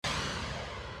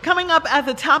coming up at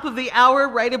the top of the hour,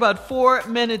 right about 4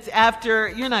 minutes after.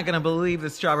 You're not going to believe the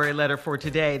strawberry letter for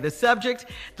today. The subject,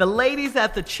 the ladies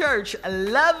at the church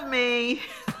love me.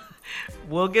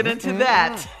 We'll get into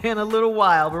that in a little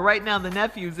while. But right now, the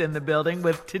nephew's in the building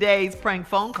with today's prank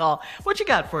phone call. What you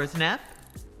got for us, Neff?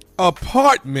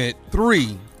 Apartment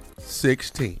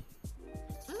 316.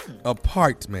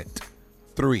 Apartment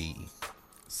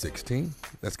 316.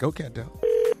 Let's go, Cat Dog.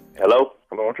 Hello?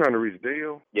 Hello, I'm trying to reach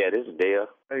Dale. Yeah, this is Dale.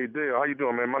 Hey, Dale, how you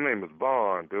doing, man? My name is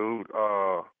Vaughn, dude.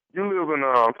 You live in,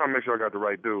 I'm trying to make sure I got the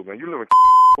right dude, man. You live in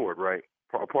Court, right?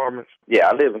 Apartments? Yeah,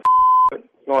 I live in What's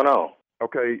going on?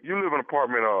 Okay, you live in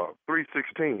apartment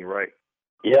 316, right?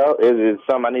 Yeah, is it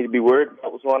something I need to be worried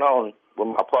about? What's going on with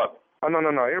my apartment? Oh,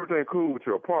 no. Everything cool with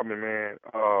your apartment, man.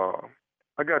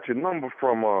 I got your number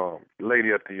from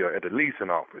lady at the leasing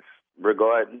office.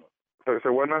 Regarding?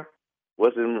 So what now?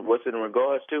 What's it in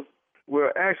regards to?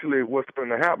 Well, actually, what's going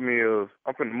to happen is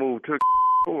I'm going to move to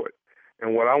Court.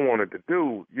 And what I wanted to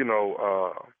do, see,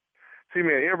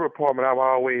 man, every apartment I've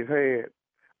always had,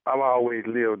 I've always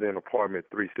lived in apartment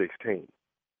 316.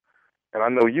 And I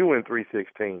know you in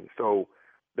 316. So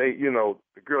they, the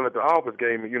girl at the office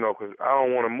gave me, because I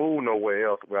don't want to move nowhere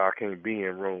else where I can't be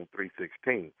in room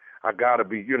 316. I got to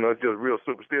be, it's just real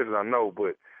superstitious, I know,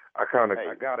 but I got to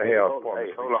have apartment.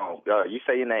 Hey, hold on. You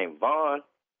say your name, Vaughn?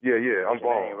 Yeah, I'm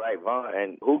Vaughn. Name, right, Vaughn.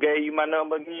 And who gave you my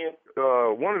number again?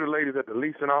 One of the ladies at the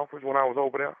leasing office when I was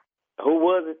over there. Who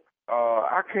was it?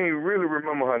 I can't really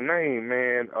remember her name,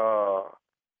 man.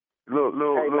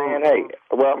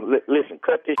 Well, listen,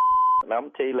 cut this and I'm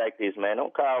going to tell you like this, man.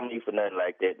 Don't call me for nothing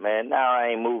like that, man. Now I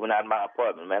ain't moving out of my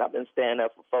apartment, man. I've been staying there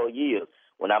for 4 years.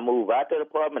 When I move out to the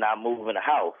apartment, I move in the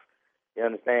house. You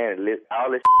understand?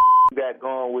 All this you got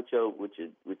going with your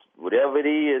whatever it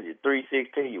is, your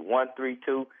 316, your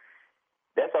 132,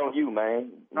 that's on you,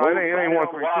 man. No, it ain't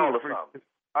 132.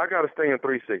 I got to stay in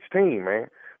 316, man.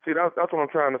 See, that's what I'm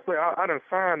trying to say. I done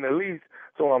signed the lease,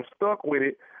 so I'm stuck with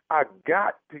it. I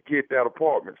got to get that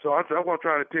apartment. So that's what I'm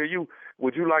trying to tell you.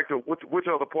 Would you like to, which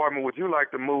other apartment would you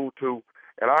like to move to?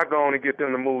 And I go on and get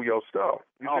them to move your stuff.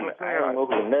 You see what I'm saying? I ain't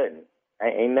moving nothing.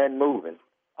 Ain't nothing moving.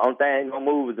 Only thing ain't gonna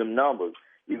move is them numbers.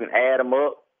 You can add them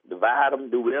up, divide them,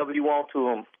 do whatever you want to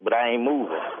them, but I ain't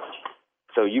moving.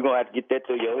 So you gonna have to get that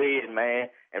to your head, man.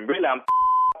 And really,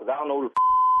 because I don't know who the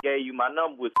gave you my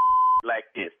number with like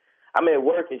this. I'm at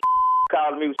work and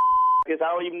calling me with because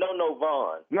I don't even know no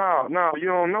Vaughn. No, you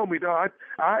don't know me, dog.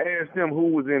 I asked them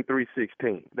who was in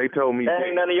 316. They told me that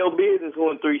ain't none of your business who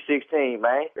in 316,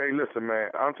 man. Hey, listen, man,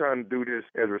 I'm trying to do this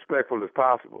as respectful as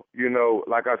possible.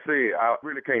 Like I said, I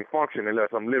really can't function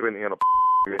unless I'm living in a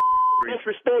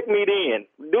Disrespect me then.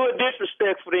 Do it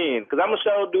disrespectful then, because I'm going to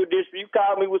show do this. You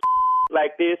call me with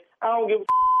like this, I don't give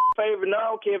a favorite. No,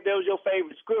 I don't care if that was your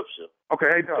favorite scripture. Okay,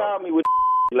 hey, dog. Call me with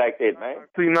like that, man.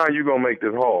 See, now you're going to make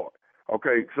this hard.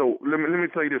 Okay, so let me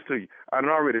tell you this to you. I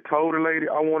already told the lady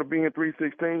I want to be in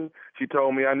 316. She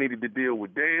told me I needed to deal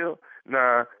with Dale.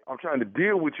 Now, I'm trying to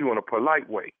deal with you in a polite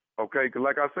way, okay? Because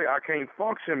like I say, I can't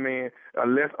function, man,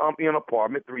 unless I'm in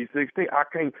apartment 316. I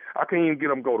can't even get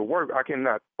them to go to work. I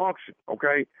cannot function,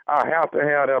 okay? I have to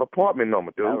have that apartment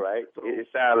number, dude. All right. So, it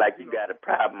sounds like you got a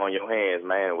problem on your hands,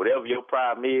 man. Whatever your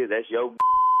problem is, that's your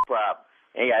problem.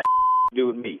 Ain't got to do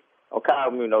with me. Don't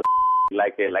call me no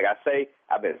like that. Like I say,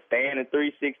 I've been staying in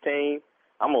 316.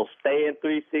 I'm going to stay in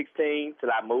 316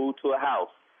 till I move to a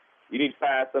house. You need to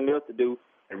find something else to do.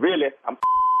 And really, I'm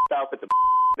off at the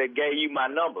that gave you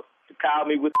my number to call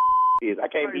me with is.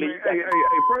 I can't believe that. Hey,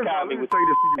 first of all, let me say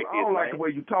this to you. I don't like the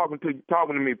way you talking to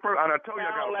me. First, and I told you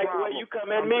I got a problem. I don't like the way you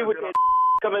come at me with that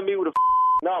come at me with a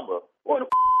number. What the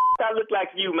I look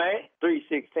like you, man?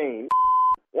 316.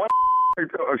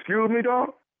 Excuse me,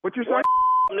 dog? What you say?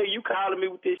 You calling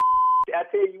me with this I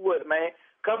tell you what, man.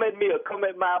 Come at me or come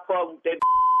at my apartment with that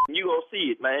you gonna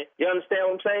see it, man. You understand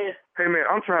what I'm saying? Hey, man,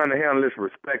 I'm trying to handle this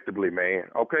respectably, man,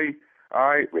 okay? All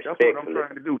right? That's what I'm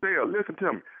trying to do. Dale, listen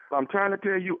to me. I'm trying to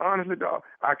tell you honestly, dog,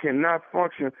 I cannot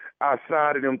function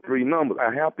outside of them three numbers.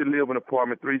 I have to live in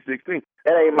apartment 316.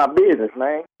 That ain't my business,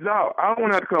 man. No, I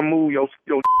don't have to come move your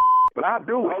but I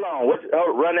do it. Hold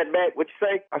on. Run that back. What you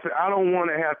say? I said, I don't want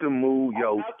to have to move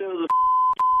your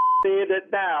said that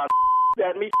down.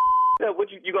 Got me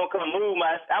what you gonna come move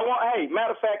my hey,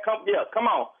 matter of fact, come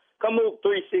on. Come move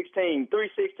 316.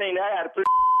 316, I had a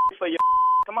for you.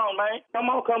 Come on, man. Come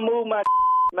move my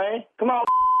man. Come on,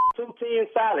 210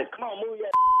 solid. Come on, move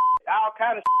your all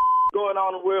kind of going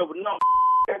on in the world, but no,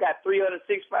 I got 365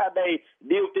 days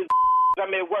deal with this.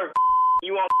 I'm at work.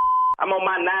 I'm on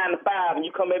my 9 to 5, and you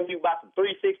come at me about some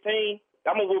 316.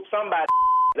 I'm gonna whoop somebody.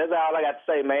 That's all I got to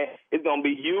say, man. It's gonna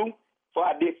be you.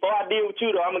 Before I deal with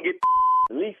you, though, I'm gonna get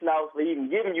leasing office for even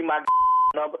giving you my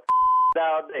number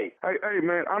all day. Hey,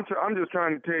 man, I'm just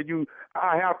trying to tell you,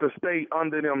 I have to stay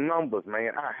under them numbers,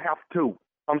 man. I have to.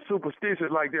 I'm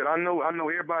superstitious like that. I know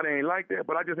everybody ain't like that,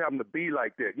 but I just happen to be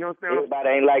like that. You understand? Everybody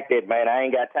ain't like that, man. I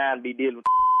ain't got time to be dealing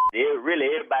with really,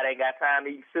 everybody ain't got time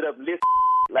to sit up and listen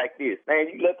like this. Man,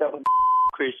 you left up a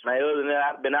Christian, man. Other than that,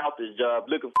 I've been out this job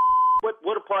looking for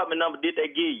what apartment number did they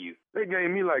give you? They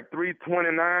gave me like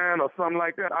 329 or something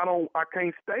like that. I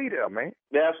can't stay there, man.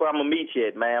 That's where I'm gonna meet you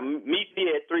at, man. Meet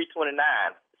me at 329,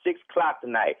 6 o'clock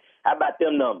tonight. How about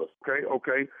them numbers?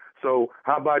 Okay. So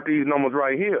how about these numbers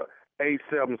right here?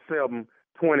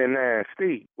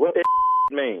 877-29-STEVE. What that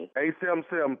mean?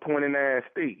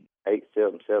 877-29-STEVE.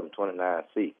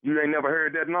 877-29-C. You ain't never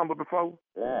heard that number before?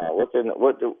 Yeah,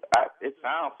 it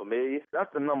sounds familiar.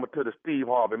 That's the number to the Steve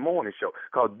Harvey Morning Show.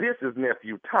 Because this is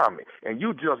nephew Tommy, and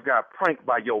you just got pranked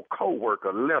by your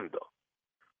coworker Linda.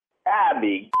 I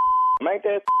be make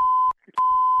that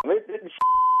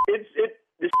it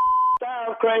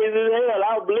sounds crazy as hell.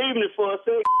 I was believing it for a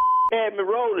second. Had me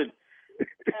rolling.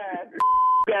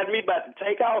 Got me about to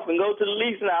take off and go to the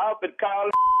leasing office and call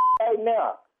right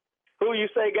now. Who you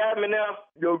say got me now?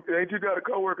 Yo, ain't you got a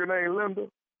coworker named Linda?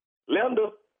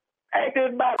 Linda? Ain't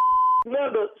this about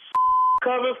Linda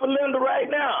covering for Linda right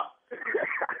now?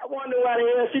 I wonder why the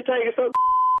hell she taking so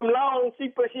long.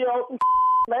 She on some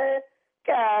man.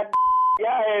 God,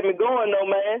 y'all had me going though,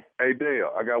 man. Hey,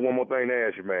 Dale, I got one more thing to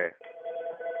ask you, man.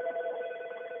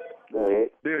 Go ahead.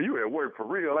 Dale, you at work for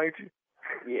real, ain't you?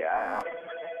 Yeah.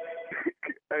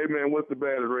 Hey, man, what's the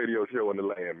baddest radio show in the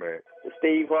land, man? The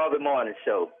Steve Harvey Morning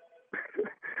Show.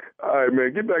 All right,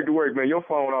 man, get back to work, man. Your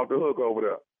phone off the hook over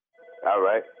there. All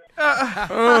right. I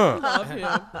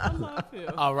love him.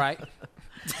 All right.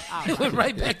 He went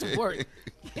right back to work.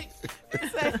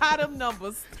 Say how them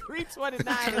numbers,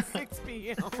 3:29 and 6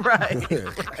 p.m. Right.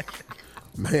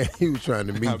 Man, he was trying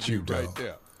to meet you, right dog.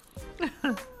 there.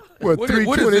 Well, What is this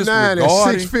 3:29 and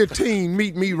regarding? 6:15,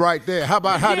 meet me right there. How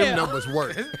about how them numbers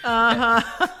work? That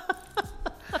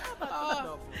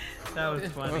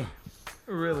was funny.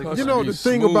 Really You funny. know, be the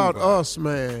thing smooth, about huh? us,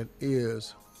 man,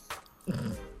 is,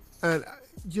 and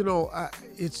you know,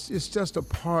 it's just a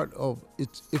part of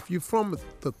it's. If you're from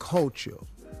the culture,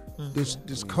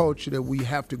 this culture that we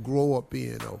have to grow up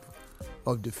in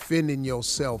of defending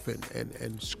yourself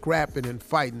and scrapping and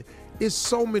fighting, it's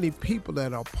so many people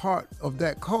that are part of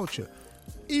that culture.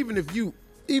 Even if you've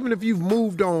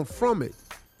moved on from it,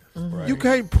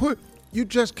 you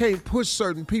just can't push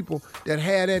certain people that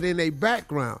had that in their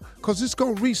background, because it's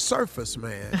going to resurface,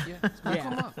 man.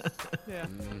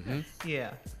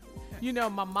 Yeah. You know,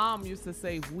 my mom used to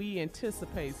say we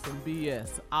anticipate some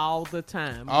BS all the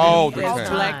time. All the As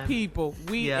time. black people,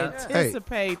 we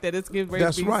anticipate that it's getting ready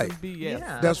to be right. some BS.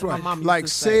 Yeah. That's what right. my mom used Like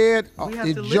to say. said, We have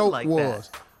the to live joke like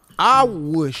was, I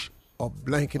wish a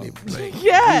blankety blank.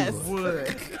 Yes.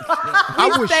 Would.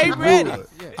 I wish stay you ready. would.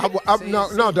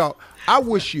 No, dog. I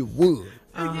wish you would.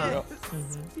 Yes.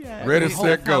 Ready, That's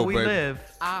set, how go, we baby. live.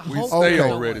 I We hope stay Okay.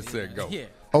 on ready, set, go. Yeah.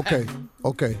 Okay.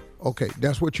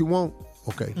 That's what you want?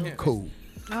 Okay, cool.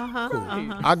 Cool.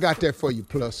 I got that for you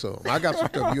plus some. I got some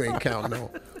stuff you ain't counting on.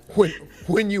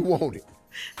 When you want it.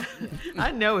 I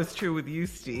know it's true with you,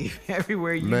 Steve.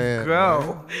 Everywhere you Man,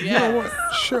 go. You know what?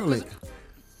 Shirley,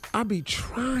 I be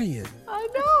trying. I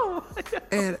know.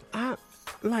 And I'm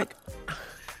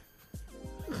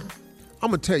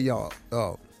gonna tell y'all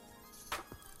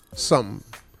something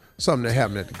that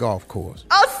happened at the golf course.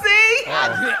 Oh, see?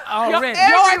 Already.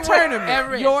 Your tournament.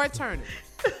 Already. Your tournament.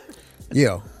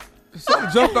 Yeah. Something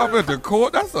jumped off at the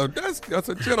court. That's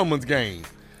a gentleman's game.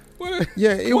 What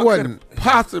wasn't. Could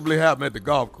possibly happen at the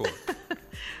golf course?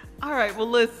 All right, well,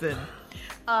 listen.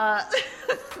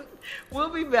 We'll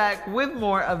be back with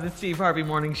more of the Steve Harvey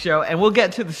Morning Show, and we'll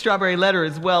get to the strawberry letter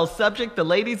as well. Subject, the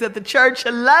ladies at the church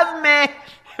love me,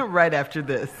 right after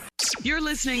this. You're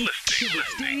listening to the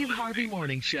Steve Harvey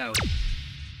Morning Show.